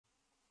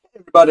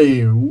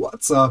Everybody,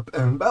 what's up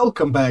and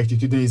welcome back to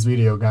today's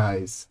video,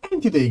 guys.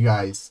 And today,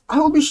 guys,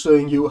 I will be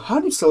showing you how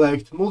to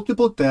select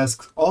multiple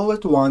tasks all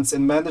at once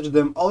and manage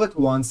them all at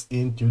once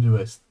in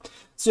Todoist.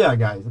 So yeah,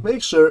 guys,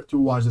 make sure to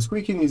watch this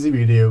quick and easy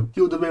video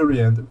till the very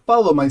end and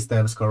follow my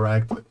steps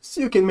correctly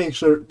so you can make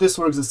sure this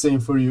works the same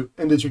for you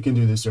and that you can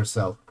do this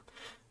yourself.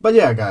 But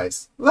yeah,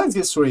 guys, let's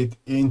get straight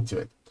into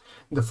it.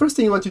 The first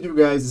thing you want to do,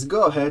 guys, is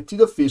go ahead to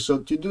the official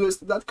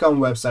Todoist.com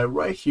website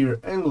right here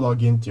and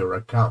log into your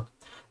account.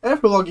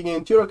 After logging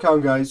into your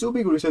account, guys, you'll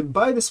be greeted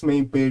by this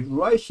main page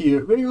right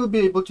here where you will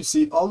be able to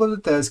see all of the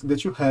tasks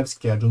that you have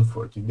scheduled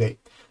for today.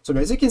 So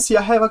guys, you can see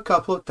I have a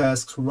couple of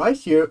tasks right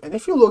here, and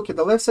if you look at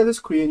the left side of the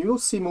screen, you will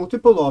see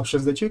multiple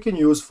options that you can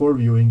use for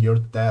viewing your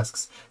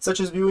tasks, such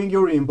as viewing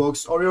your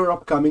inbox or your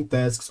upcoming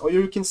tasks, or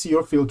you can see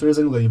your filters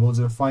and labels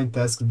and find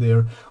tasks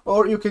there,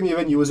 or you can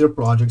even use your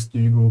projects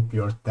to group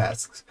your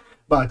tasks.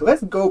 But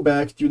let's go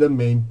back to the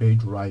main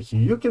page right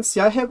here. You can see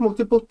I have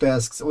multiple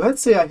tasks.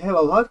 Let's say I have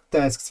a lot of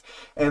tasks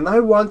and I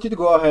want you to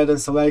go ahead and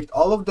select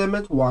all of them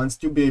at once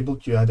to be able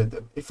to edit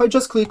them. If I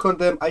just click on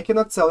them, I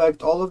cannot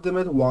select all of them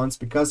at once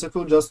because it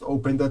will just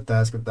open the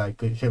task that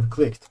I have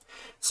clicked.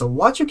 So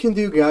what you can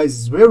do, guys,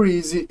 is very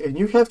easy, and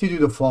you have to do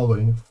the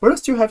following.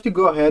 First, you have to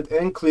go ahead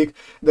and click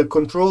the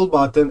control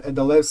button at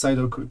the left side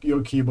of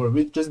your keyboard,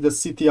 which is the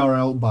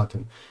CTRL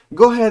button.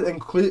 Go ahead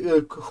and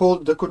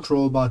hold the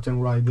control button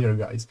right there,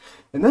 guys.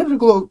 And after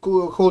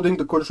holding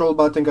the control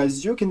button,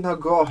 guys, you can now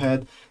go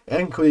ahead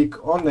and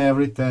click on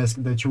every task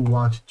that you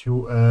want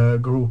to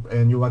group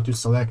and you want to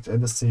select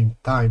at the same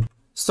time.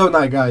 So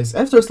now, guys,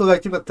 after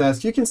selecting the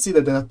task, you can see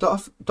that at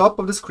the top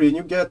of the screen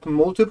you get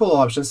multiple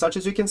options, such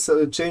as you can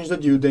change the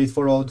due date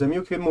for all of them,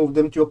 you can move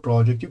them to a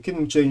project, you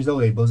can change the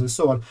labels and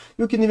so on.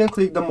 You can even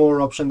click the more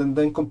option and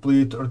then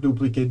complete or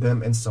duplicate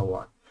them and so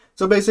on.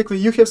 So basically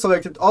you have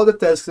selected all the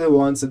tasks at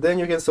once, and then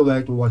you can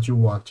select what you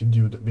want to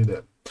do with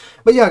them.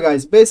 But yeah,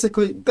 guys,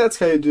 basically that's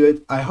how you do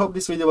it. I hope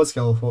this video was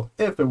helpful.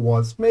 If it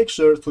was, make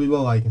sure to leave a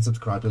like and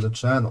subscribe to the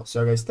channel.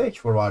 So guys, thank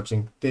you for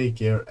watching, take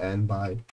care and bye.